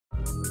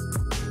Hello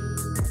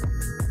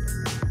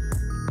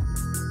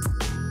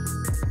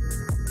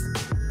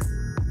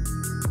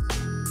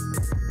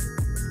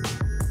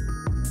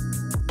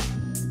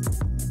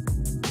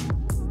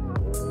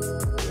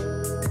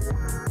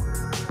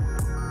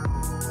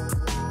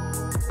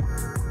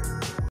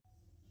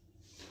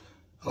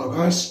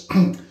guys,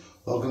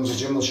 welcome to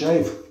Jim will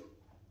Shave.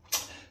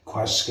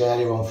 Quite a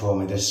scary one for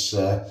me this,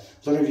 I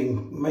don't know if you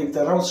can make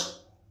that out.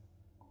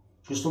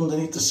 Just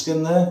underneath the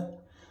skin there,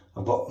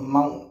 I've got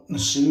Mount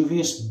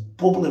Vesuvius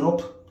bubbling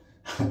up.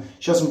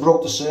 She hasn't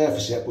broke the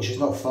surface yet, but she's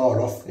not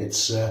far off.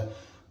 It's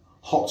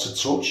hot to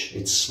touch,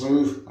 it's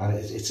smooth, and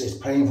it's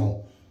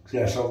painful.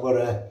 Yeah, so I've got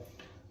a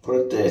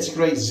dirty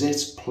grey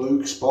zit,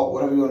 pluke, spot,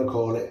 whatever you want to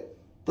call it,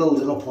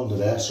 building up under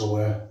there, so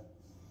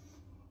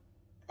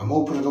I'm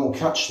hoping I don't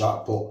catch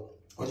that, but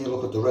when you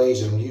look at the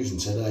razor I'm using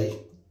today.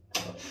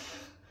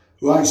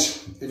 Right,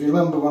 if you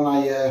remember when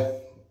a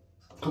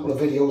couple of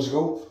videos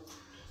ago,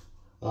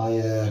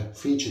 I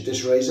featured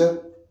this razor,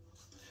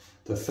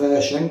 the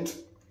Fairschenkt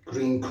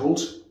Green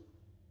Cult.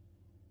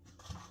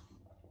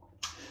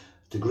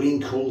 The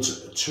Green Cult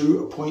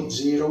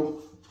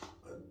 2.0,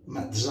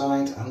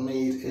 designed and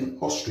made in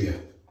Austria.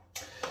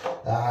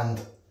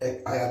 And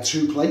I had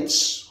two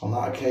plates on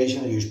that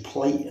occasion. I used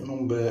plate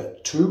number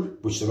 2,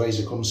 which the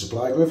razor comes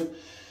supplied with,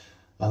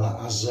 and that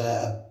has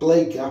a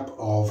blade gap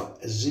of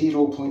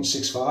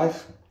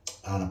 0.65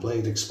 and a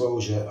blade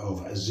exposure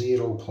of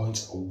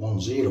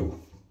 0.10.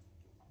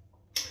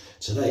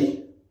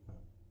 Today,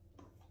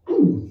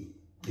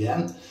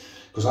 yeah,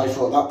 because I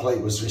thought that plate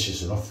was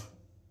vicious enough,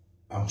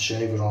 I'm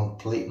shaving on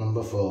plate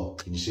number 4.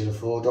 Can you see the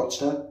 4 dots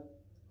there?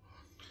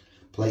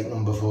 Plate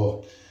number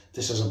 4.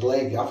 This has a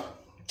blade gap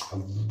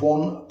of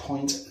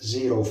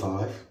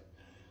 1.05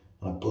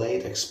 and a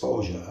blade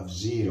exposure of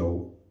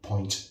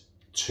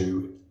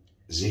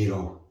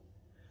 0.20.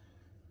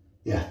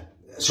 Yeah,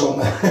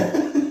 so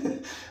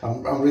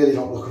I'm really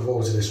not looking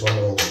forward to this one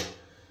at all.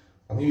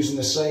 I'm using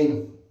the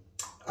same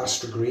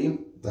Astra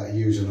Green that I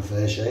use in a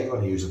Fairshave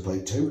when I use a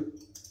plate 2,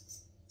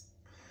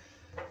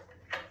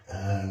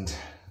 and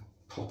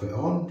pop it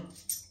on.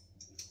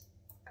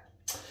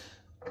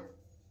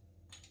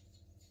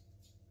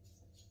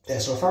 Yeah,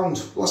 so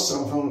last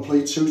time I found a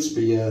plate 2 to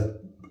be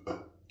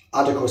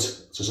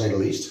adequate, to say the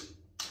least.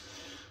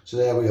 So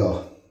there we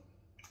are.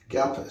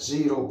 Gap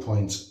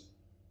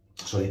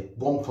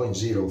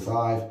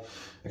 1.05,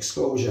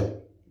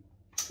 exposure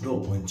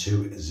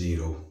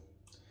 0.20.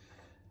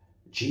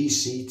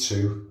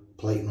 GC2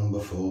 plate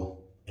number 4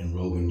 in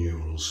Roman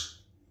numerals.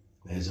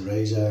 There's a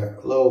razor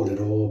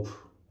loaded up,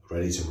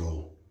 ready to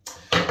roll.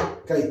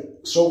 Okay,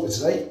 so for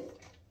today,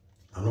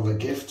 another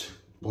gift.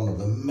 One of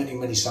the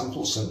many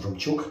samples sent from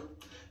Chuck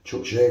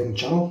Shaving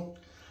Channel,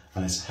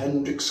 and it's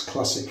Hendrix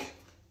Classic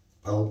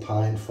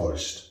Alpine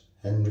Forest.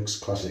 Hendrix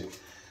Classic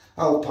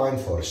Alpine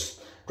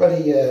Forest.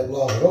 Ready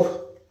lathered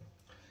up.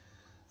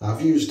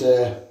 I've used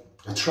a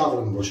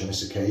travelling brush on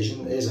this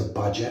occasion. It is a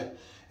Badger.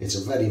 It's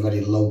a very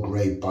low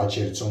grade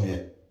Badger. It's only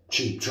a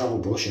cheap travel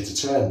brush. It's a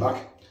turn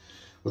back.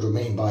 What do I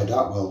mean by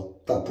that? Well,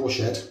 that brush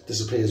head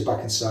disappears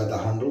back inside the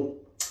handle,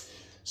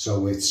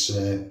 so it's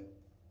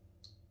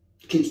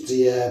keeps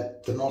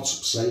the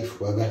knots safe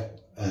whether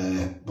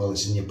well,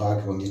 it's in your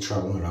bag when you're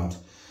travelling around.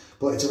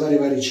 But it's a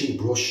very cheap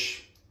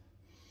brush.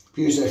 I've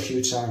used it a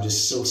few times. It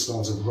still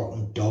smells of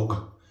rotten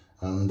dog,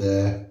 and I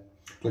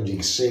don't know if you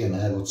can see in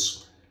there, but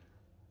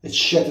it's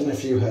shedding a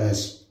few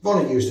hairs. I've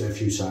only used it a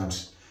few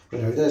times. But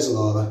anyway, there's the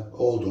lather,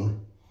 all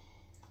done.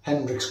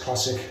 Hendrix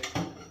Classic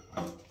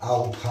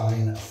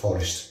Alpine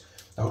Forest.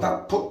 Now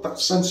that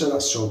sensor,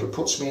 that soap, it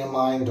puts me in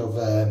mind of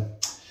the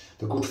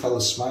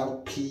Goodfellas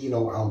Smile,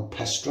 Pino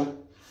Alpestre.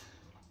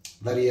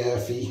 Very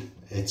earthy.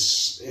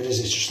 It's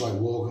just like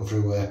walking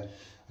through a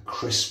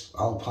crisp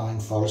alpine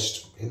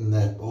forest in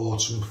the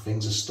autumn.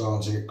 Things are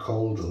starting to get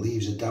cold, the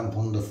leaves are damp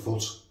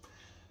underfoot.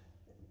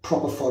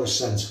 Proper forest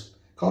scent.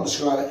 Can't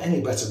describe it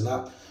any better than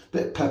that.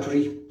 Bit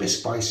peppery, bit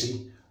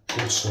spicy,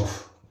 good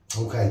stuff.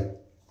 Okay,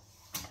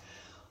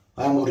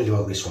 I am worried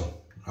about this one.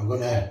 I'm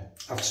gonna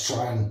have to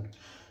try and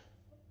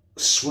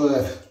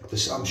swerve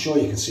this. I'm sure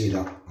you can see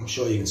that. I'm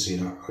sure you can see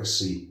that. Let's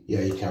see.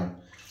 Yeah, you can.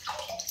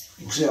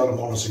 You can see how I'm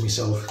monitoring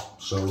myself.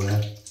 So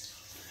I've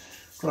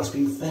got to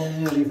be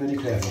very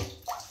careful.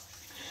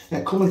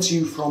 Yeah, coming to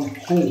you from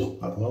Hull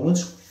at the moment.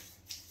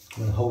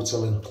 I'm in a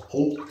hotel in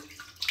Hull.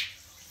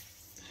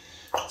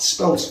 It's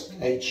spelled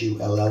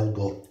H-U-L-L,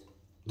 but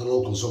the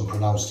locals don't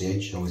pronounce the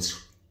H, so it's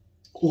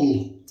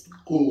Hull.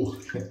 Hull.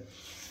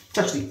 It's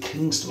actually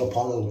Kingston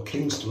upon the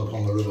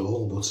River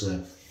Hull, but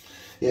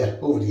yeah,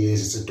 over the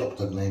years it's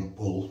adopted the name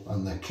Hull,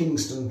 and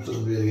Kingston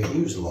doesn't really get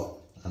used a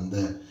lot. And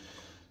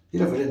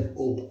you're never in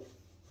Hull.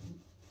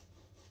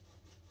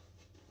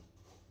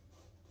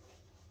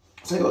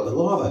 I'll tell you what, the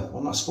lava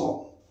on that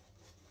spot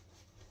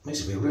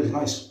makes it feel really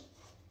nice.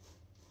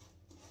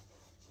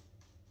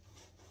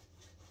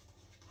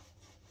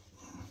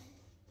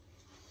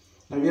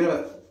 Now, if you're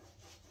ever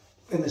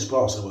in this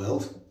part of the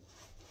world,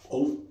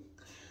 Hull,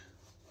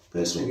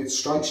 first thing it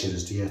strikes you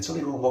is the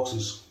telephone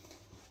boxes.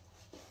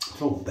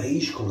 They're all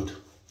beige coloured.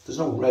 There's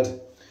no red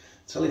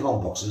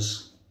telephone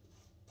boxes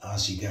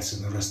as you get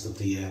in the rest of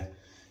the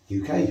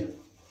UK.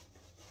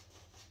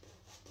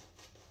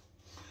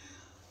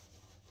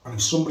 And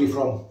if somebody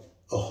from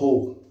a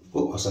Hull,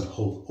 oh I said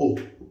Hull,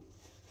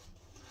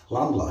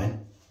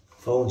 landline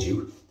phones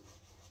you,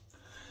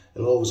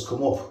 it'll always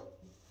come up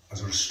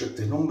as a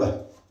restricted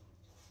number.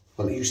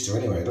 Well, it used to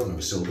anyway, I don't know if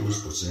it still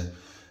does, but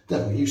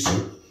definitely used to.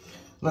 And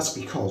that's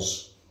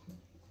because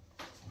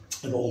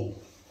in all,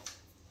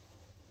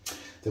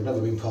 they've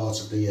never been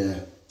part of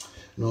the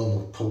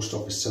normal post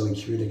office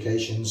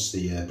telecommunications,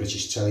 the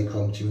British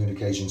Telecom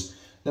Communications,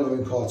 never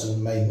been part of the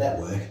main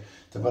network.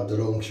 They've had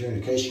their own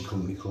communication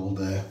company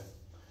called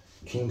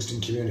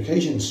Kingston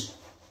Communications.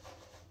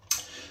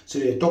 So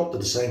they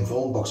adopted the same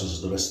phone boxes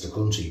as the rest of the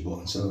country, but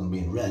instead of them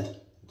being red,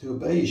 they do a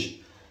beige.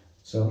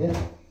 So yeah,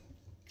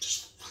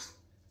 just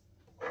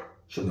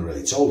shouldn't have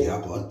really told you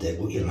that, but I did,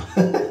 but you know.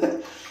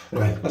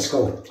 Right, let's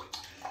go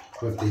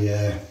with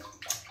the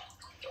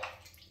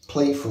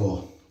plate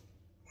 4.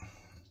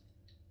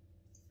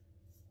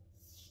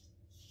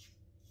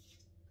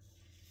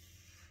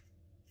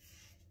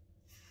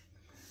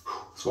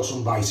 It's got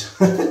some bite.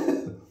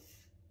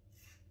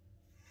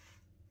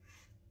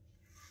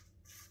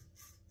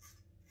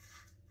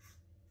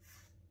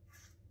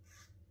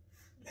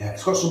 Yeah,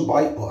 it's got some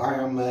bite, but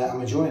I'm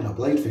enjoying that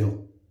blade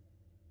feel.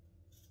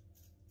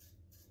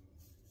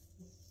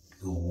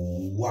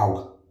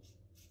 Wow.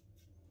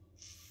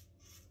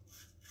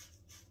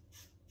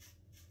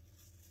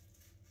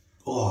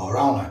 Oh,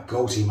 around that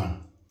goatee, man.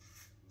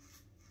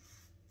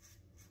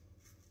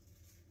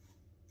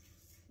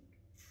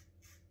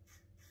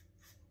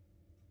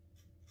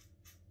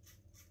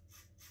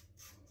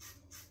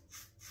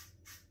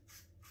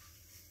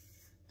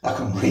 I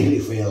can really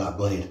feel that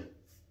blade.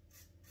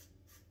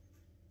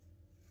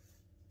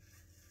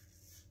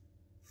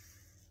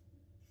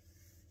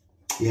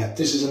 Yeah,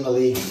 this is in the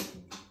league.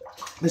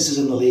 This is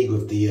in the league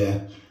with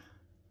the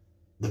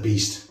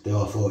Beast, the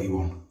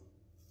R41.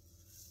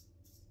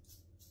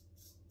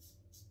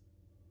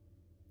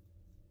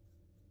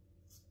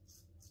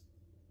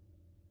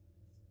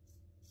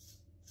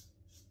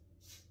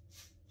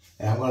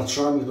 Yeah, I'm going to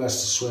try my best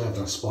to swerve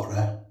that spot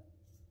there.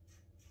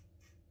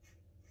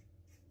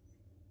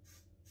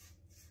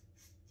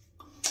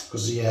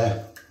 Because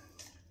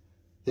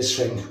this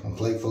thing on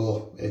plate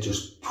 4, it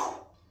just,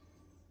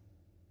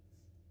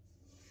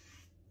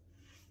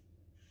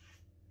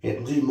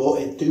 it'd do more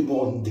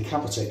than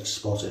decapitate the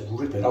spot, it'd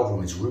rip it out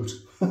from its root.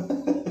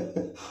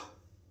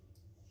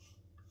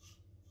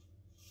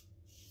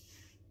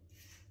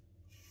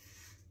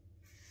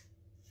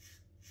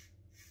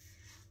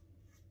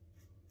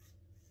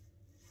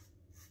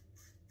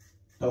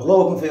 Now,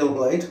 although I can feel the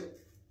blade,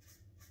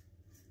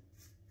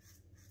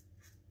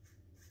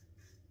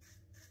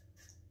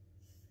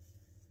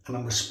 and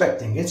I'm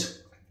respecting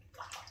it,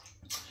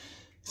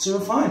 it's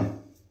doing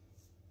fine.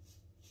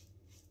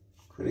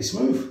 Pretty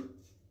smooth.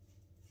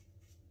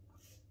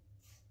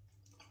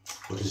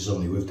 But this is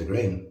only with the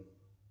grain.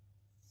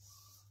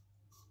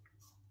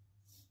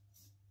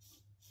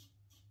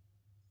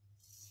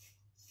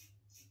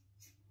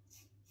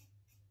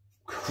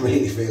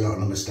 Really feel it on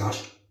the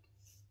moustache.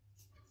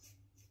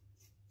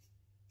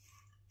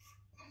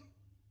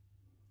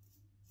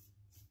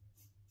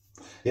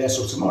 Yeah,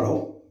 so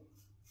tomorrow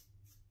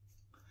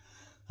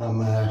I'm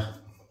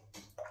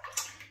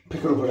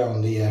picking up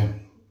around the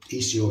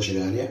East Yorkshire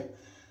area,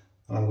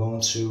 and I'm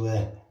going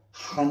to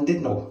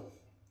Llandudno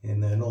in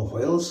North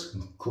Wales,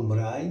 in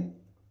Cymru.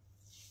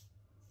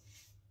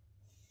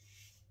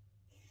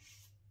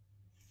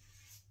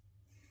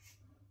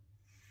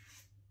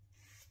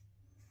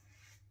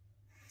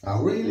 I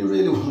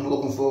really wasn't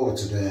looking forward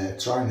to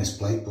trying this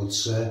plate, but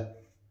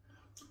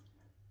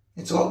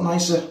it's a lot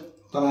nicer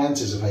than I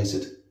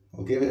anticipated.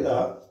 I'll give it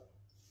that.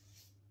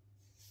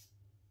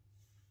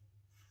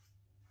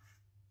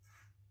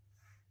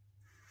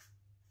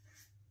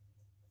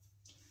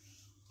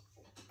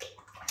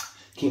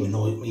 Keep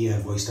my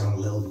voice down a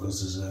little because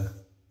there's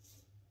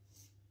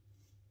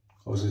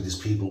obviously there's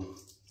people.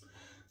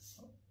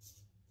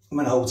 I'm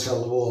in a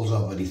hotel, the walls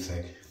aren't very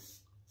thick.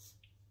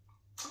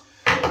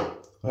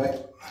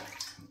 Right.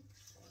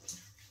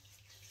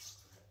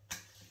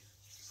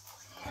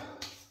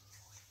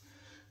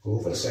 Go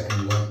for the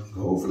second one.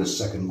 Go for the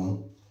second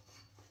one.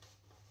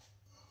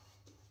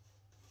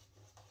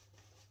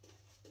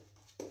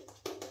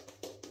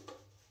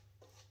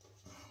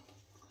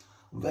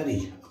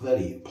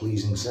 Very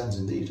pleasing scent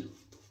indeed.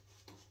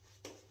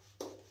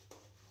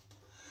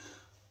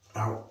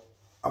 Now,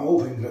 I'm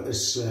hoping that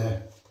this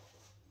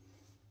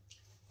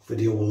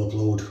video will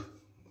upload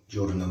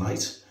during the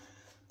night.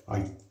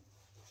 I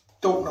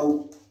don't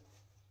know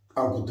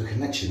how good the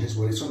connection is,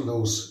 but it's one of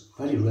those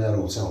very rare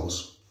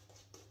hotels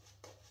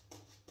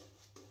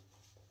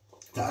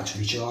that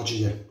actually charges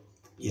you,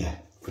 yeah,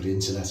 for the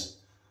internet,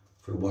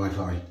 for the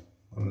Wi-Fi.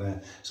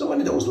 And so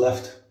many of those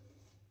left.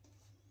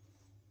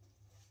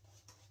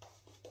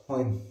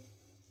 Fine.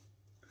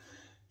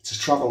 It's a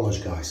travel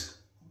lodge, guys.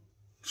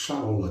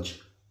 Travel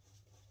lodge.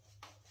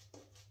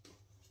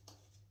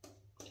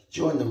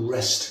 join the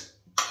rest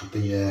of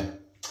the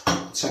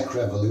tech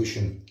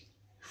revolution.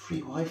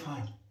 Free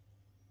Wi-Fi.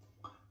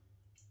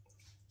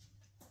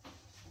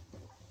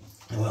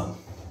 Well,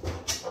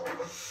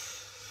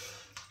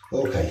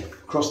 okay,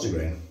 cross the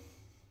grain.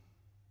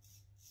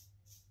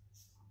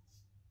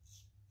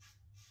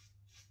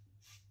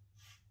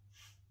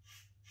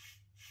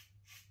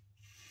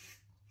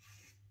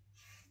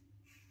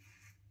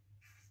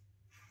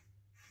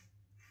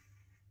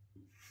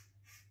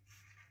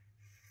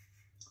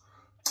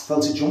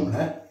 Felt it jumping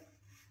there.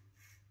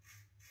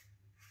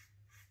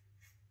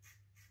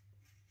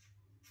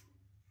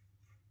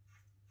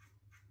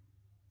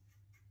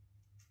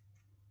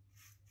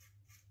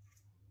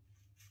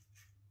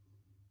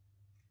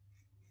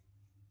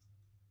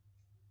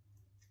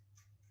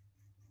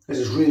 This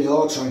is really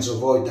hard trying to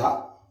avoid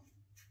that.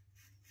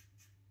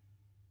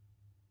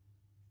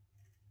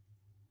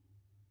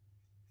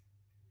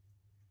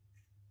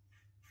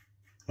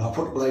 Now I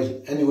put the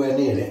blade anywhere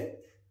near it,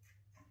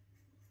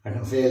 I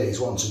can feel it.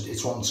 It's wanting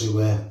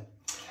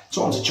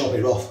to chop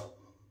it off.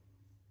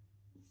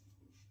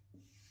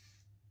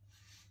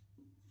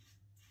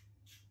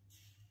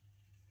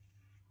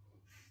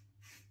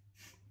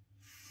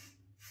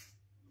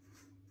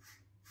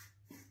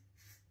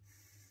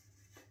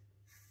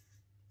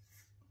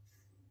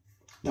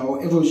 Now,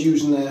 if I was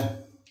using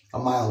a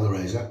milder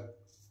razor,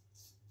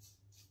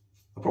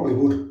 I probably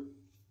would.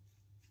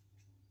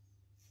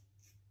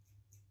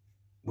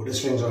 But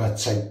this thing's going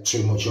to take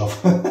too much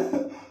off.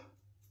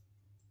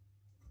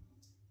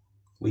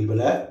 Wee bit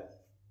there.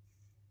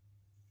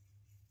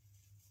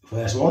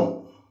 First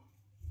one.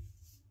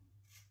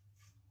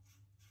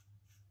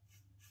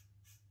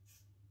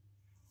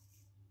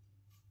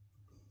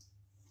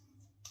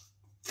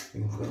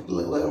 You've got a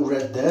little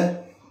red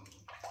there.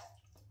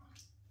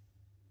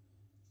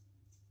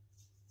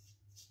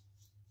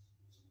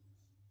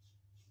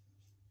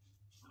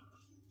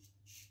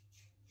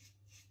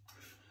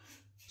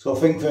 So I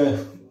think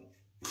for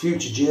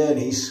future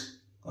journeys,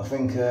 I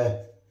think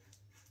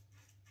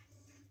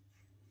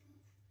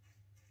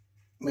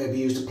maybe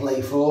use the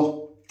plate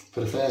 4 for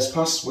the first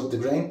pass with the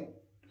grain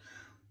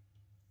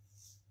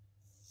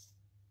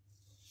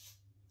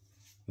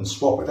and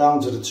swap it down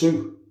to the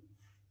 2.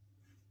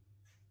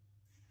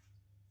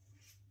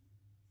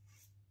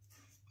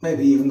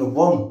 Maybe even the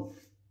 1.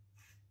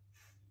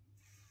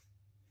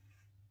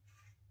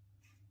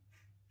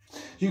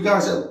 You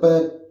guys, I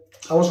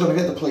was going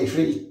to get the plate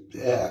 3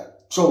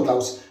 sold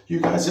out. You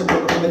guys have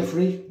got the plate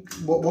 3.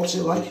 What's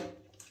it like?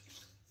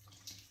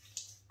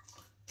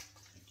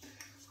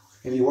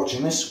 If you're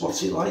watching this,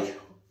 what's it like?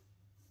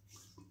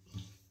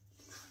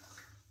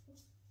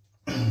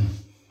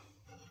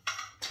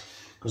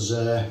 Because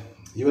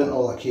you weren't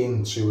all that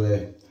keen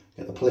to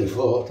get the plate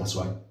 4, that's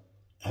why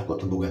I've got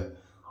the bugger.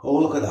 Oh,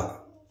 look at that.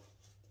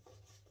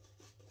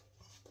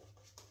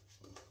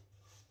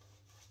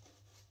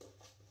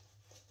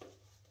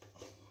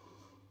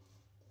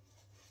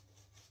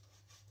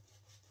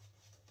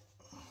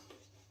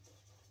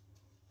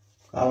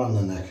 Around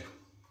the neck.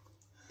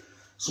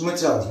 Something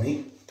tells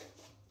me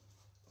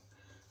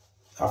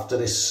after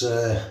this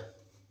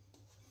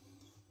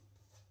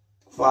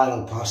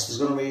final pass there's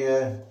going to be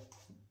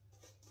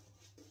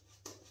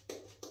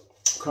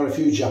quite a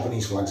few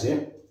Japanese flags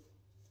here.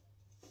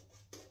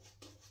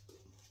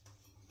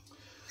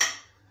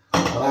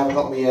 And I haven't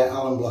got my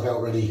Allen block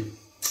out ready.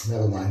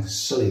 Never mind.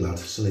 Silly lad,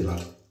 silly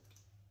lad.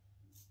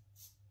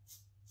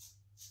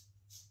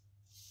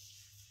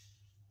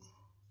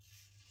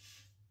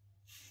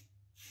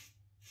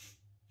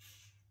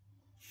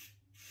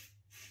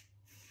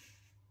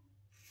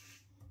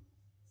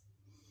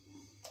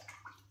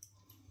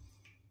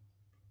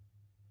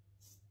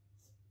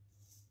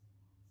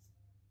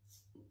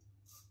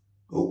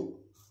 Oh,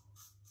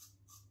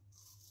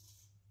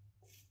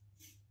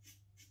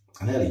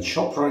 I nearly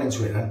chopped right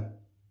into it then.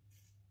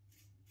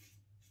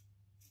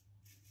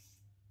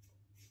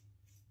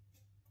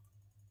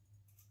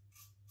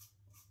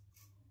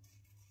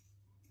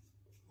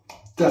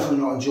 Definitely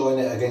not enjoying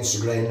it against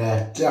the grain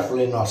there,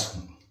 definitely not.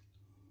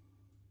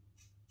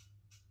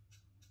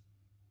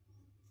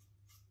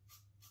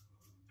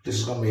 This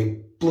is going to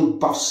be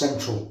bloodbath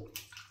central.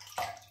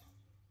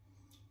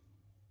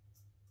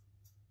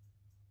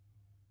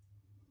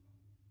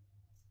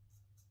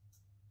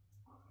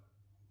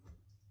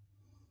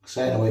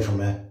 Staying away from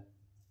there.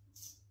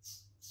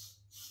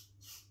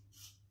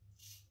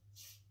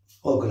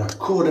 Oh, look at that,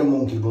 covered in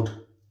monkey blood.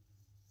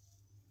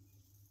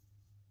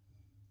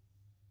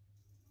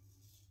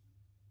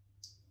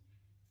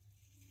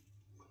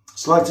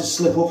 Slightest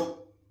slip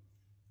up.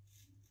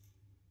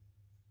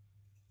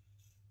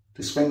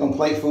 This thing on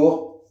plate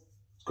 4,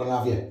 it's going to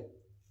have you.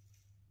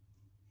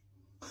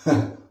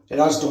 It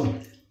has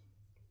done.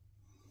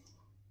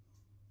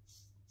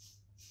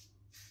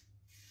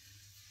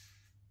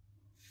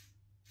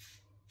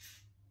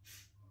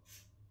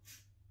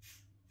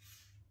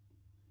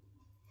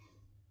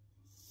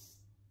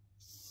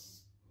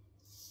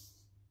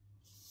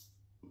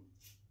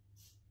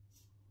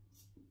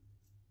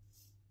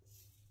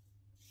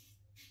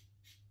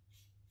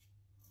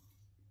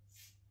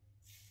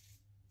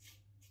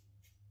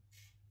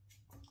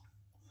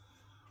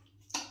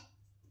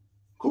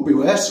 Could be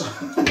worse.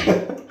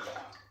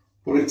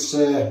 But it's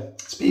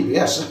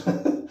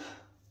BBS.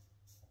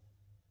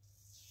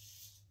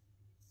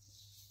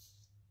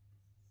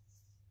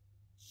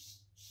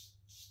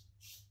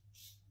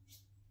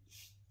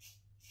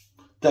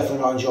 Definitely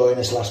not enjoying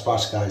this last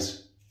pass,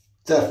 guys.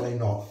 Definitely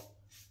not.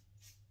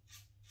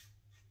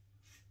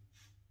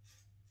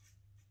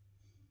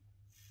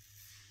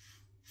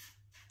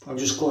 I'm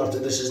just glad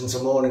that this isn't a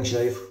morning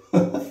shave.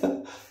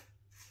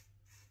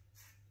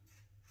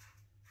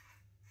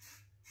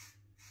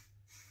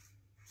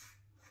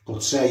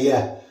 But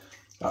yeah,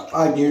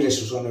 I knew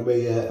this was going to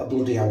be a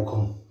bloody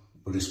outcome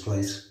with this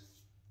place.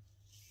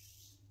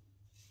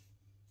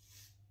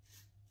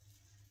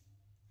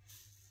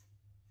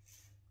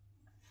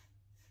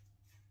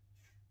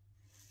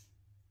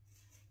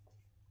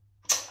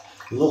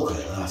 Look at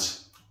that.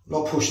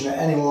 Not pushing it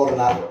any more than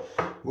that.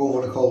 Going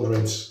for the cold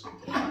rinse.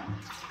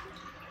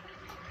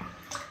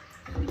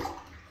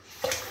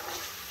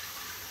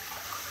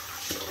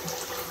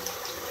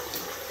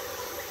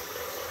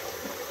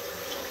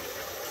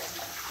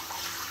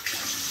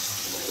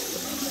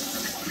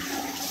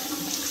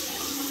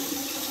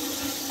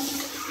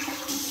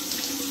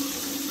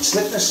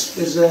 Slickness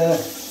is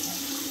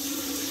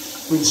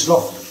rinsed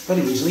off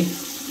very easily.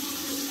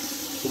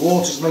 The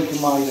water's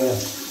making my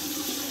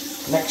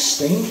neck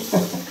sting.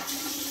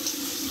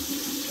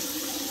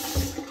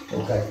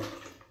 Okay.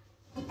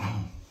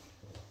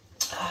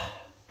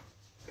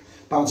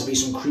 Bound to be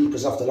some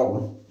creepers after that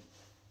one.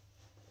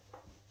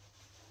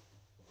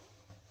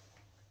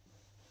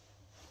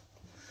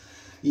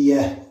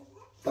 Yeah,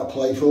 that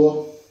play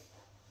for.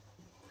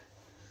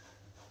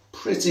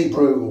 Pretty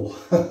brutal.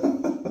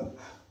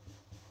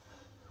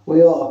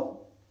 We are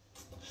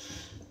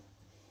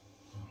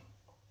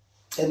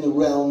in the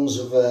realms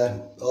of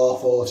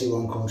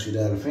R41 country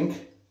there, I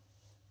think.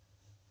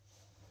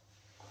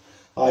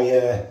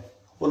 I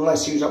wouldn't like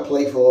to use that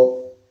plate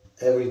for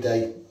every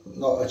day.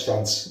 Not a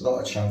chance,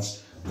 not a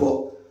chance.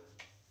 But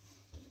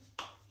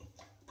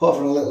apart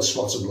from a little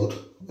spot of blood,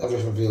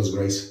 everything feels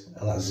great,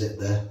 and that's it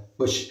there.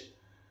 Which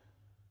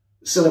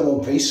still in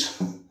one piece.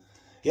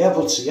 Yeah,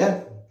 but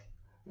yeah,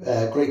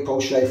 great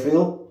post shave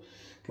feel.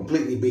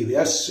 Completely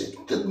BBS.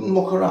 It didn't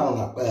muck around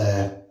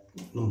that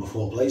number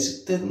 4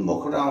 place. It didn't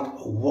muck around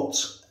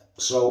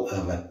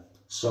whatsoever.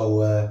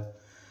 So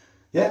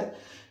yeah,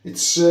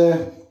 it's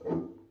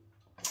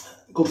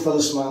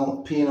Goodfellas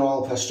Smile, Pino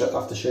Alpestre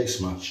Aftershave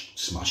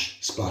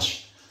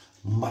Splash.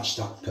 Match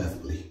that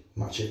perfectly.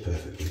 Match it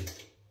perfectly.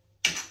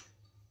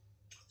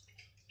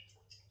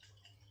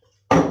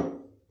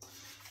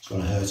 It's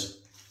gonna hurt.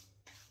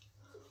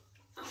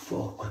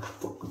 Fuck.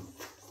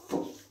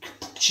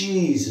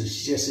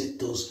 Jesus, yes it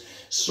does.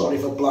 Sorry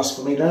for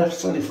blasphemy there.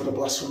 Sorry for the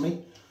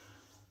blasphemy.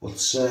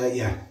 But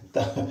yeah,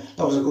 that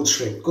was a good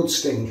strip. Good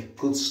sting.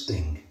 Good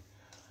sting.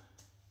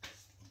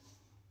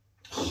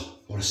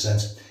 What a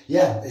scent.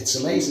 Yeah, it's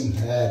amazing.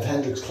 The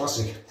Hendrix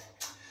Classic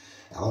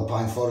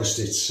Alpine Forest.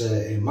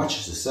 It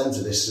matches the scent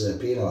of this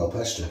Pino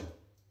Alpestre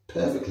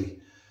perfectly.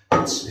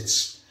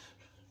 It's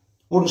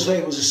wouldn't say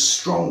it was as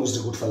strong as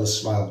the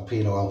Goodfellas Smile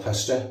Pino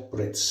Alpestre, but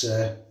it's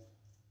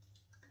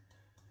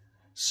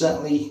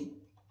certainly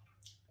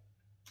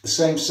the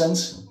same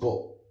scent,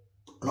 but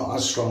not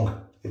as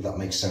strong, if that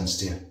makes sense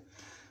to you.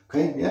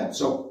 Okay, yeah,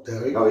 so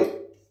there we go.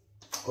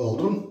 All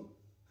done.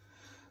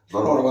 I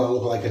don't know what I'm going to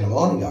look like in the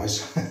morning,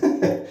 guys.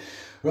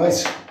 Right,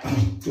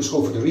 just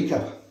go for the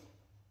recap.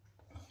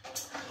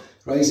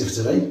 Razor for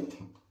today.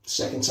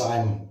 Second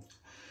time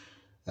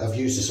I've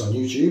used this on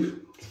YouTube.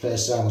 The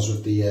first time was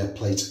with the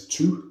plate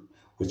 2,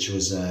 which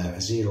was a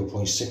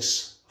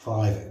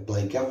 0.65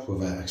 blade gap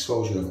with an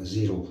exposure of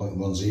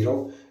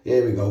 0.10.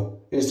 Here we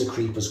go. Here's the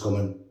creepers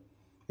coming.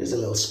 Here's the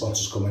little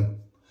spotters coming.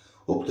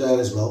 Up there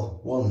as well.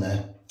 One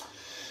there.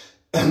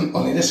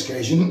 On this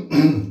occasion,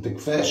 the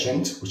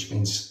Fairschenkt, which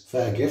means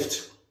fair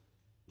gift,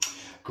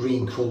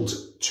 green cult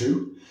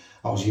 2.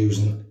 I was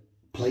using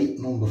plate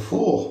number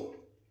 4.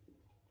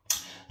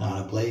 And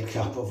a blade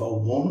cap of a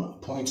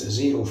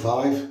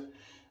 1.05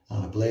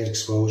 and a blade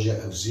exposure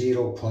of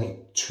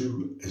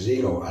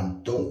 0.20,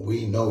 and don't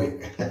we know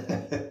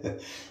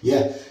it.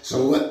 Yeah,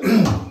 so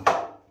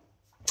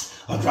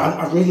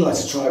I'd really like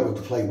to try it with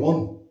the plate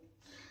 1,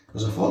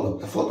 because I thought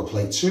the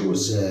plate 2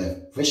 was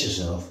vicious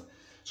enough.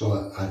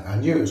 So I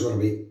knew it was going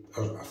to be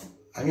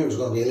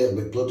a little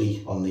bit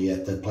bloody on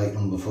the plate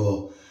number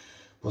 4,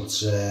 but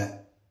it's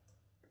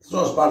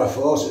not as bad as I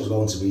thought it was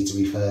going to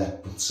be fair.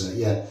 But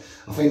yeah,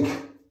 I think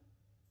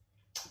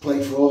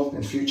plate 4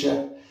 in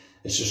future,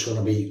 it's just going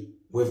to be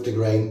with the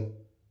grain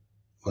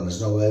when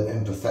there's no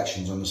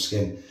imperfections on the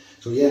skin.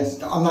 So yeah,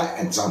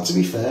 and to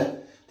be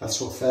fair,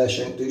 that's what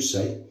Fairschenkt do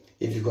say.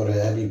 If you've got a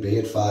heavy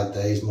beard, 5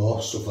 days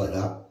more, stuff like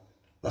that,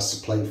 that's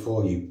the plate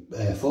for you.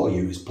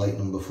 Is plate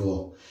number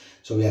 4.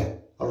 So yeah,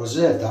 I'll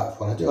reserve that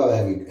for when I do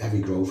have heavy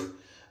growth,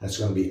 and it's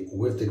going to be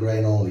with the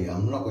grain only.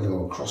 I'm not going to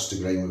go across the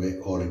grain with it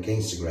or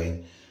against the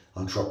grain.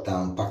 I'll drop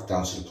back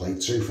down to the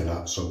plate 2 for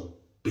that. So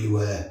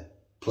beware,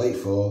 plate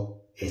 4,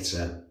 it's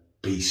a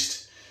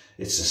beast.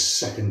 It's a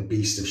second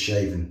beast of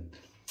shaving.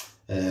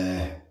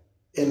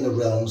 in the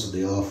realms of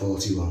the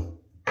R41.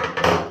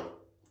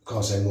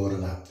 Can't say more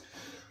than that.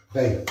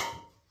 Okay,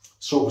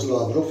 soap was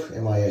lathered up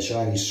in my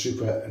Chinese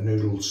super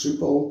noodle soup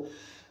bowl,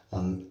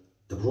 and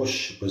the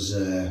brush was,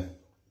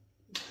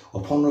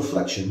 upon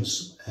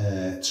reflections,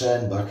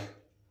 turned back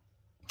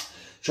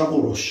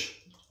Travel Rush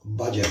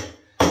Badger,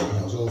 and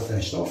that was all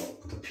finished off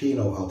with the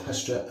Pino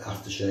Alpestre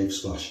Aftershave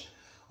Splash.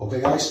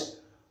 Okay guys,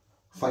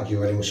 thank you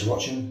very much for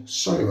watching.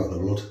 Sorry about the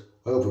blood,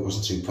 I hope it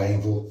wasn't too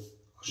painful.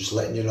 I was just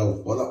letting you know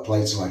what that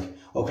plate's like.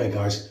 Okay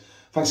guys,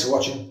 thanks for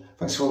watching,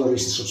 thanks for all the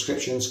recent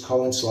subscriptions,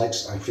 comments,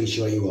 likes, I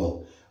appreciate you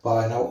all.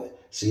 Bye now,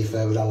 see you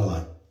further down the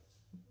line.